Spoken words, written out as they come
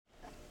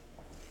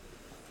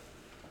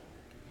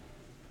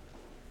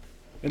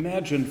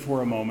Imagine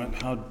for a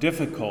moment how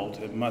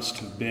difficult it must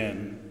have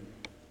been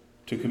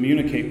to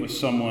communicate with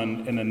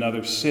someone in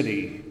another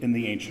city in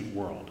the ancient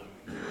world.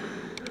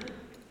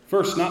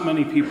 First, not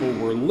many people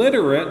were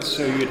literate,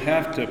 so you'd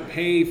have to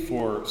pay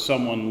for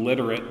someone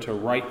literate to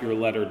write your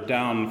letter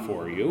down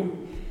for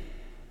you.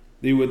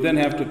 You would then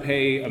have to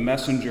pay a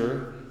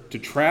messenger to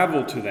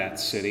travel to that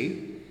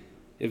city.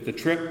 If the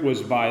trip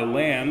was by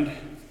land,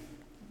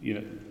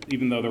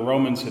 even though the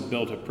Romans had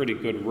built a pretty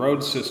good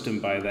road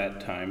system by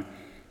that time,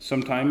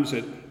 sometimes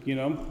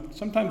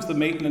the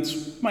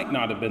maintenance might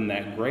not have been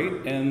that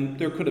great, and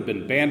there could have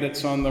been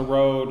bandits on the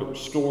road or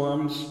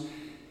storms.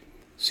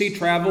 Sea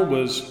travel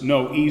was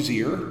no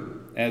easier,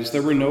 as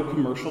there were no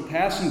commercial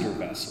passenger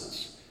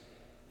vessels.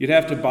 You'd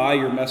have to buy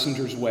your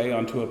messenger's way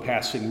onto a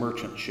passing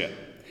merchant ship.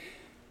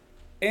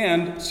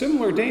 And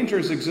similar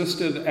dangers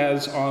existed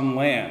as on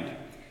land.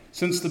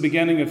 Since the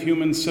beginning of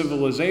human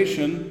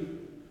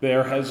civilization,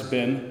 there has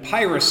been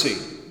piracy.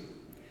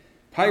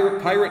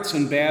 Pirates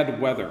and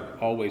bad weather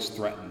always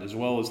threatened, as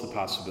well as the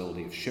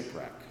possibility of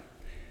shipwreck.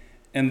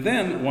 And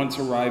then, once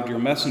arrived, your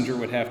messenger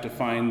would have to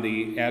find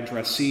the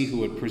addressee who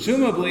would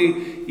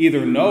presumably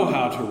either know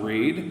how to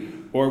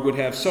read or would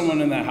have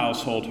someone in the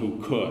household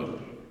who could.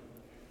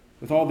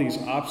 With all these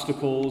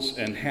obstacles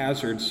and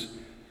hazards,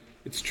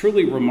 it's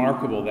truly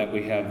remarkable that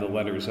we have the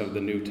letters of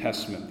the New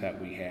Testament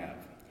that we have.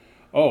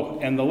 Oh,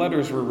 and the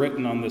letters were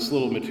written on this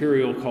little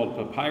material called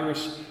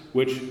papyrus,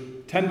 which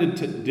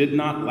did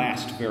not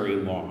last very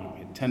long.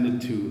 It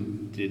tended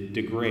to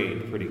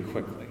degrade pretty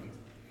quickly.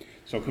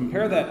 So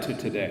compare that to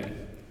today.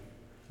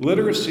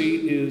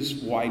 Literacy is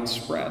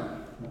widespread.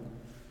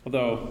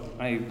 Although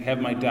I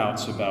have my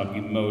doubts about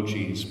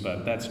emojis,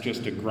 but that's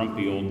just a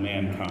grumpy old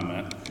man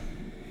comment.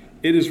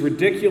 It is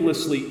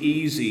ridiculously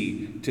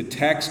easy to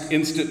text,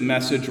 instant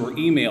message, or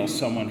email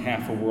someone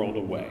half a world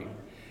away.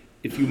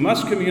 If you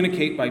must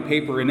communicate by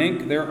paper and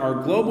ink, there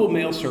are global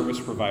mail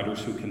service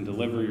providers who can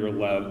deliver your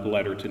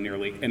letter to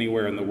nearly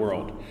anywhere in the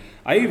world.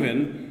 I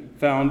even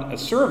found a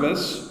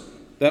service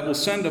that will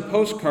send a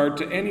postcard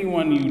to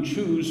anyone you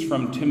choose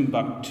from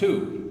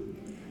Timbuktu.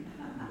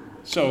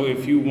 So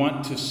if you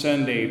want to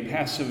send a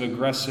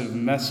passive-aggressive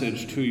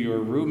message to your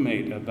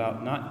roommate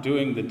about not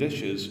doing the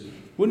dishes,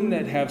 wouldn't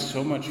it have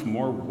so much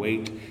more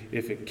weight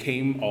if it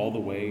came all the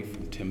way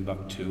from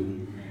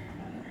Timbuktu?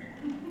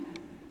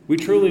 We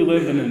truly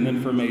live in an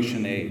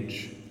information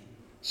age.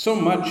 So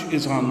much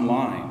is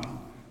online.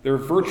 There are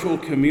virtual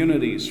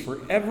communities for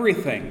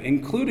everything,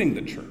 including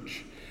the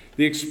church.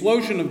 The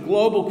explosion of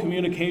global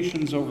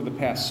communications over the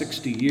past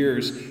 60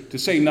 years, to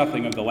say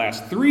nothing of the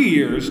last 3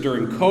 years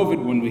during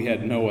COVID when we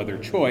had no other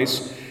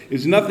choice,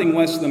 is nothing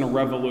less than a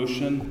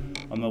revolution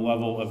on the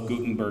level of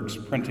Gutenberg's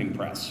printing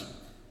press.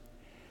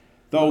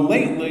 Though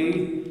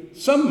lately,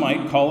 some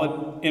might call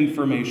it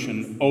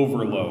information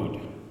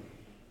overload.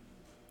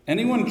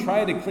 Anyone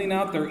try to clean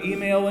out their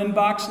email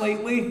inbox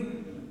lately?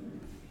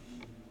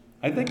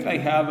 I think I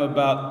have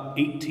about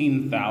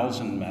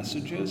 18,000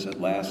 messages at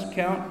last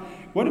count.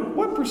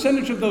 What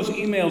percentage of those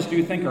emails do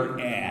you think are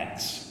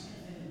ads?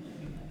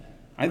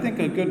 I think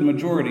a good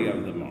majority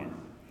of them are.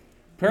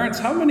 Parents,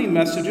 how many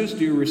messages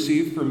do you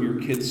receive from your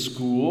kids'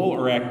 school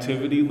or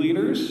activity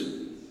leaders?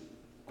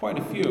 Quite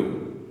a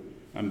few,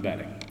 I'm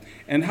betting.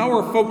 And how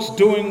are folks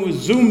doing with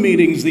Zoom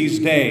meetings these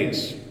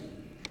days?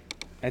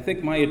 I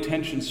think my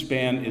attention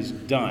span is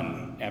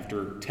done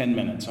after 10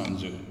 minutes on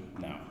Zoom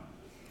now.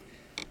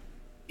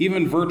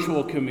 Even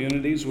virtual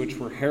communities, which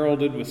were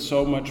heralded with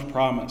so much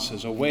promise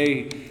as a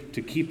way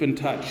to keep in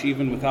touch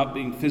even without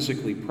being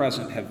physically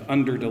present, have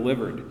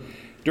underdelivered.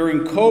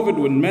 During COVID,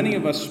 when many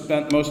of us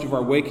spent most of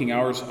our waking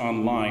hours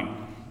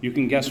online, you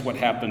can guess what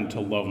happened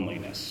to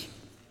loneliness.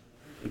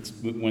 It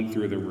went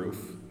through the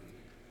roof.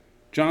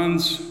 2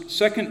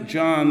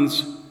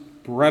 John's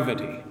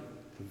brevity,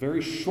 a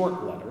very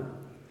short letter,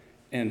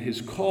 and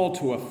his call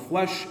to a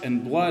flesh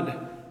and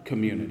blood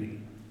community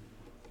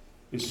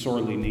is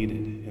sorely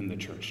needed in the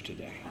church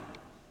today.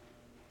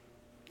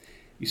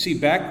 You see,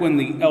 back when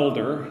the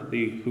elder,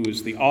 who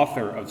is the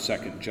author of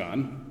 2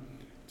 John,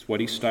 it's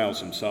what he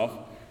styles himself,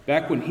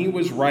 back when he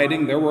was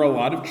writing, there were a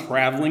lot of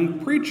traveling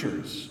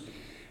preachers,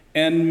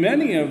 and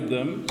many of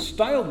them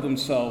styled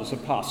themselves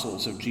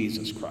apostles of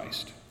Jesus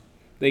Christ.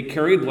 They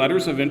carried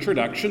letters of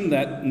introduction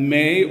that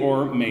may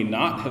or may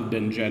not have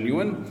been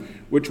genuine,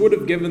 which would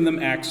have given them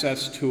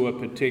access to a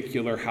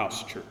particular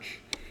house church.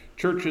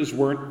 Churches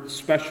weren't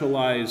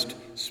specialized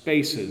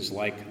spaces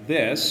like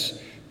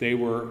this.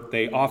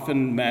 They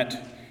often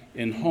met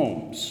in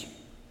homes.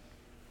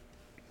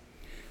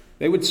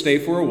 They would stay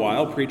for a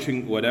while,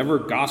 preaching whatever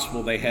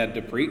gospel they had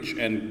to preach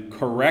and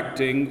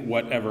correcting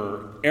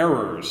whatever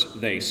errors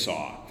they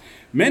saw.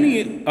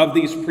 Many of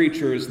these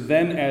preachers,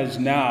 then as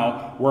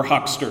now, were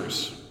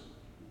hucksters.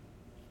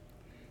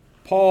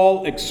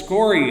 Paul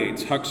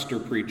excoriates huckster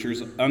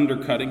preachers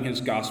undercutting his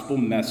gospel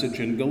message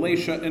in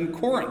Galatia and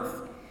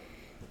Corinth.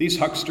 These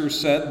hucksters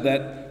said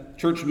that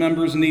church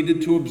members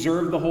needed to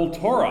observe the whole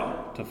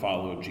Torah to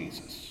follow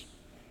Jesus.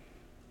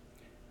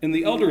 In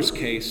the elders'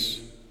 case,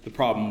 the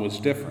problem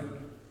was different.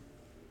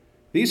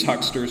 These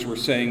hucksters were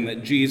saying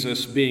that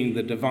Jesus, being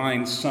the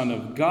divine Son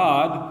of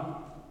God,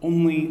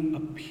 only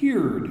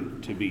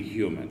appeared to be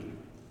human.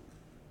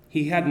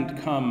 He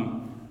hadn't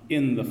come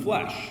in the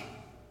flesh.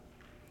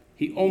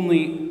 He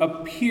only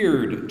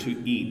appeared to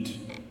eat,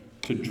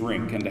 to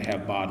drink, and to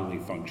have bodily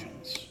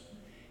functions.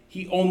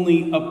 He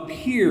only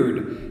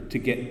appeared to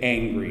get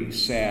angry,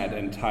 sad,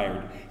 and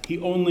tired. He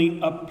only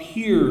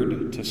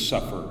appeared to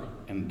suffer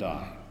and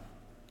die.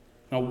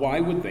 Now, why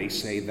would they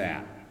say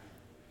that?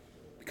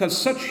 Because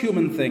such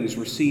human things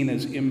were seen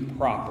as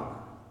improper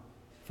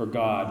for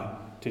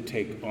God to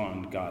take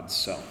on God's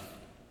self.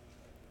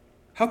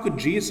 How could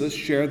Jesus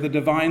share the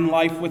divine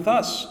life with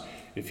us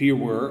if he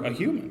were a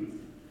human?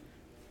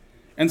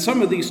 And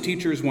some of these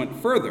teachers went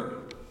further.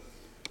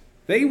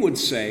 They would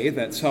say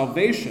that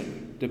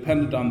salvation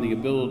depended on the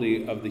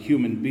ability of the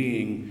human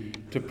being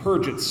to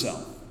purge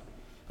itself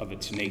of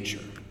its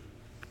nature.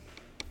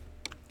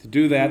 To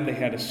do that, they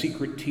had a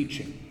secret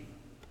teaching,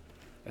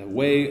 a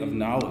way of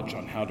knowledge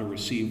on how to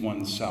receive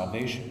one's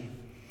salvation.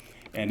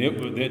 And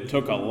it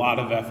took a lot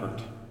of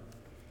effort.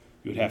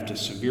 You'd have to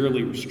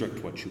severely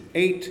restrict what you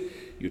ate.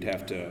 You'd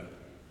have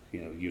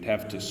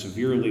to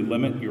severely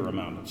limit your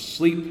amount of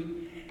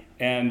sleep.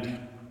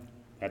 And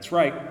that's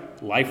right,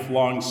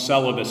 lifelong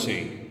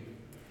celibacy.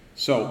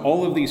 So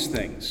all of these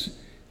things,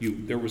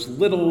 it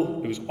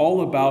was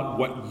all about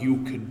what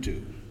you could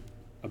do,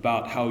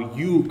 about how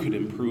you could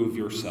improve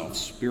yourself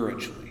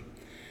spiritually.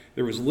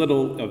 There was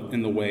little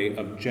in the way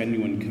of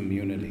genuine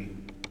community,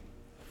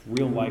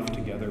 real life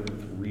together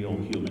with real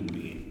human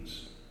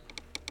beings.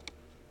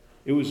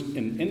 It was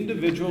an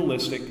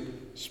individualistic,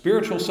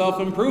 spiritual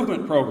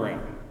self-improvement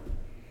program.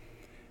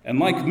 And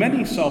like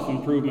many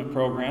self-improvement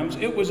programs,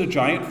 it was a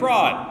giant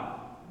fraud.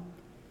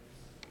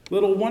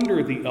 Little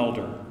wonder the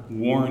elder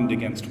warned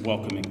against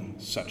welcoming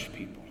such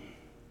people.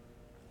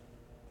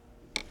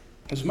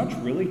 Has much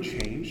really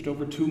changed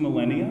over 2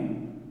 millennia?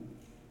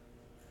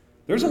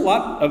 There's a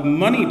lot of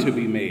money to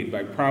be made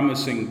by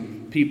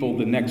promising people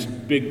the next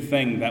big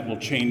thing that will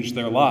change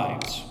their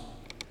lives.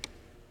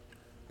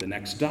 The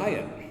next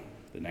diet,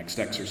 the next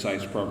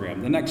exercise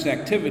program, the next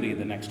activity,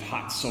 the next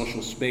hot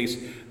social space,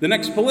 the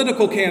next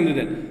political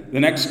candidate, the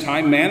next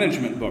time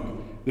management book,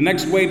 the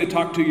next way to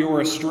talk to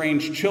your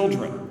estranged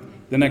children,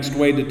 the next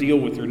way to deal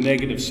with your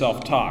negative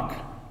self-talk,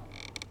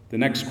 the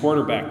next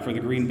quarterback for the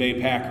Green Bay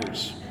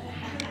Packers.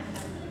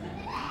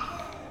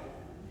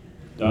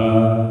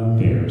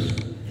 Bears.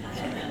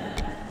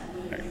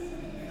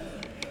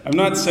 I'm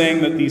not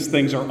saying that these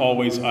things are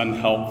always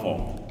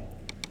unhelpful.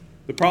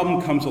 The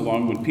problem comes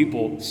along when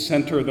people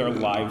center their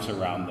lives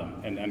around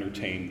them and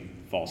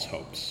entertain false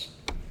hopes.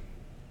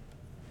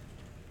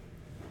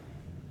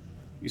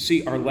 You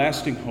see, our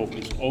lasting hope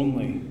is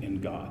only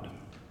in God,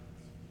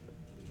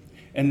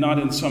 and not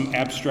in some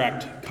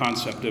abstract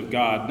concept of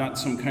God, not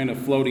some kind of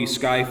floaty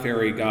sky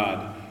fairy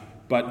God,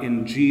 but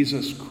in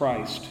Jesus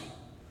Christ,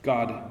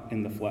 God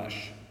in the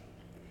flesh,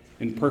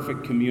 in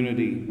perfect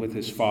community with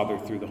his Father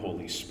through the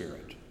Holy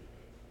Spirit.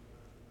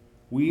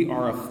 We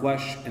are a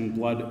flesh and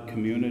blood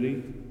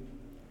community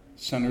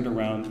centered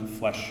around the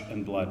flesh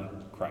and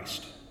blood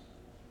Christ.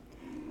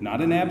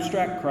 Not an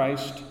abstract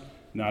Christ,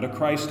 not a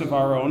Christ of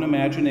our own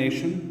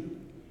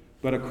imagination,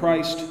 but a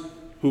Christ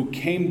who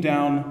came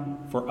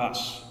down for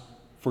us,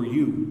 for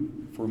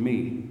you, for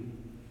me.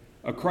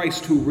 A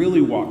Christ who really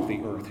walked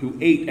the earth, who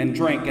ate and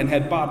drank and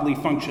had bodily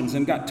functions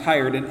and got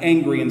tired and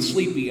angry and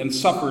sleepy and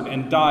suffered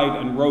and died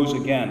and rose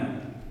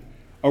again.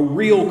 A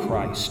real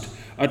Christ,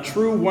 a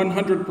true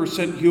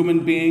 100%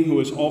 human being who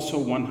is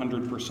also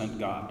 100%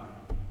 God.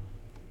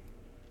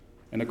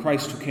 And a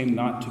Christ who came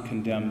not to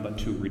condemn but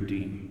to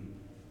redeem.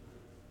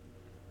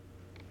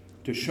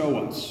 To show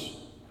us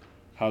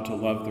how to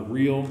love the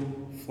real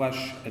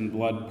flesh and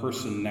blood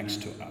person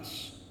next to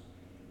us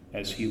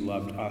as he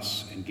loved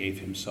us and gave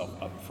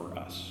himself up for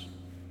us.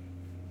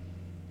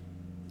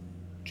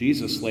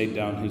 Jesus laid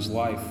down his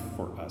life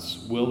for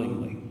us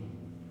willingly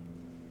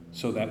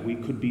so that we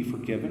could be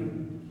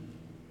forgiven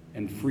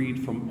and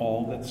freed from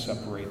all that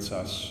separates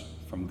us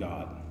from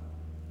God,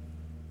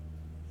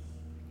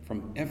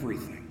 from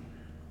everything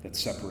that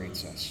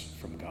separates us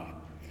from God.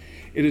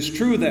 It is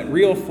true that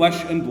real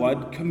flesh and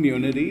blood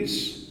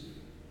communities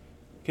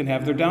can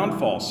have their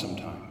downfalls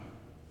sometime.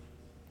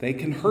 They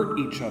can hurt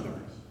each other.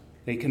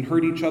 They can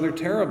hurt each other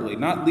terribly,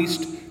 not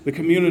least the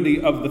community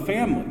of the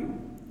family.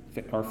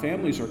 Our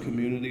families are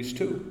communities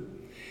too.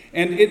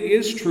 And it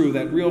is true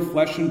that real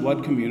flesh and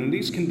blood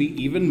communities can be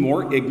even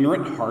more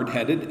ignorant,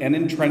 hard-headed, and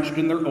entrenched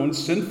in their own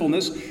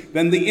sinfulness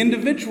than the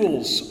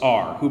individuals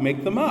are who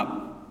make them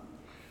up.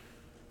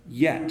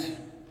 Yet,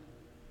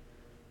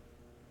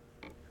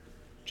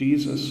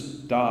 Jesus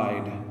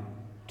died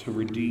to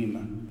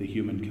redeem the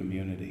human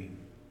community.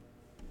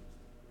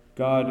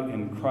 God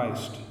in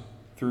Christ,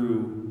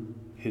 through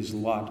his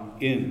lot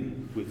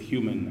in with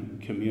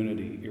human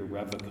community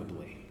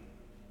irrevocably.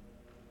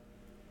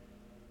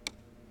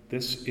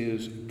 This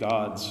is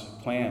God's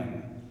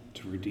plan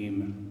to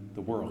redeem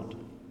the world,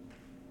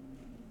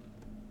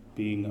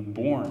 being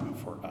born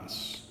for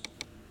us,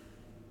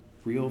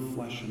 real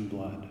flesh and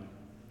blood,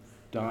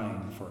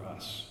 dying for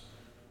us,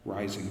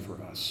 rising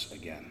for us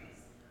again.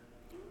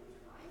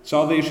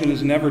 Salvation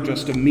is never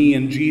just a me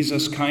and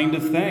Jesus kind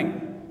of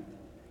thing.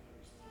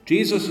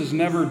 Jesus is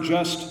never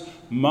just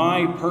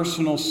my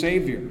personal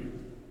Savior.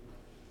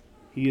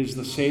 He is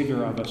the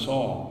Savior of us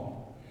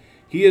all.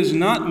 He is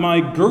not my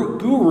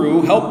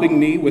guru helping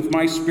me with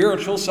my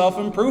spiritual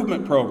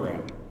self-improvement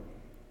program.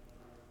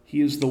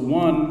 He is the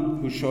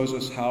one who shows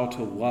us how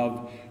to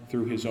love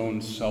through his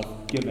own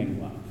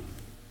self-giving love.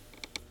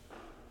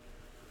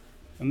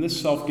 And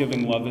this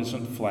self-giving love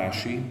isn't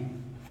flashy.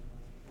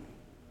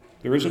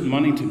 There isn't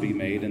money to be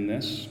made in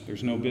this.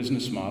 There's no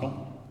business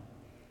model.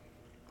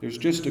 There's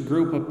just a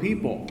group of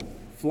people,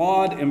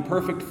 flawed,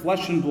 imperfect,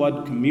 flesh and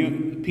blood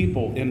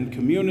people in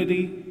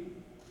community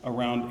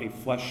around a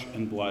flesh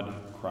and blood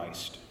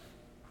Christ.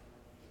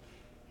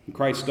 And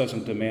Christ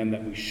doesn't demand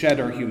that we shed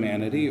our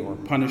humanity or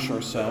punish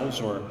ourselves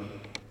or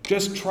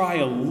just try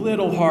a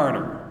little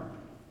harder.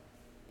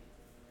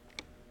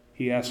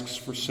 He asks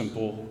for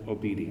simple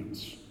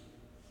obedience,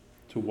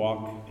 to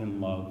walk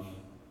in love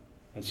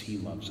as he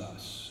loves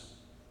us.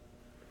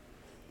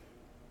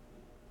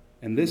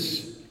 And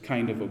this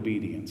kind of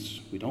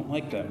obedience, we don't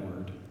like that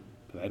word,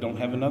 but I don't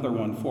have another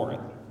one for it.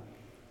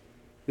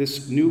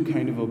 This new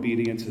kind of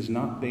obedience is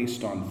not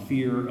based on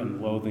fear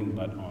and loathing,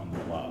 but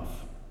on love.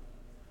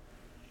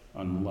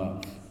 On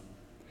love.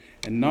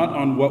 And not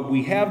on what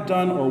we have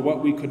done or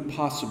what we could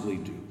possibly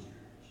do,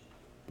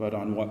 but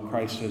on what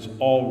Christ has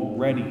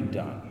already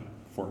done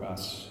for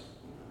us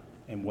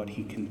and what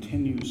he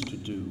continues to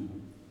do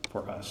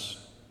for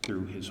us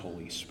through his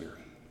Holy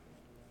Spirit.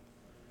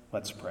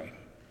 Let's pray.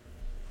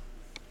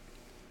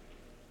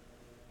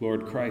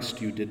 Lord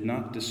Christ, you did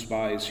not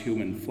despise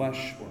human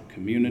flesh or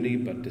community,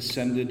 but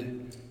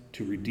descended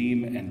to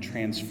redeem and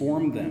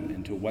transform them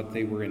into what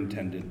they were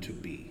intended to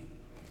be.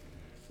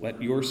 Let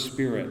your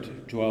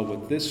Spirit dwell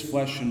with this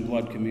flesh and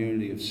blood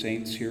community of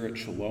saints here at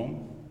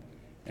Shalom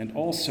and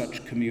all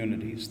such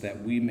communities,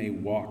 that we may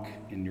walk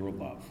in your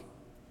love.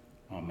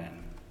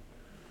 Amen.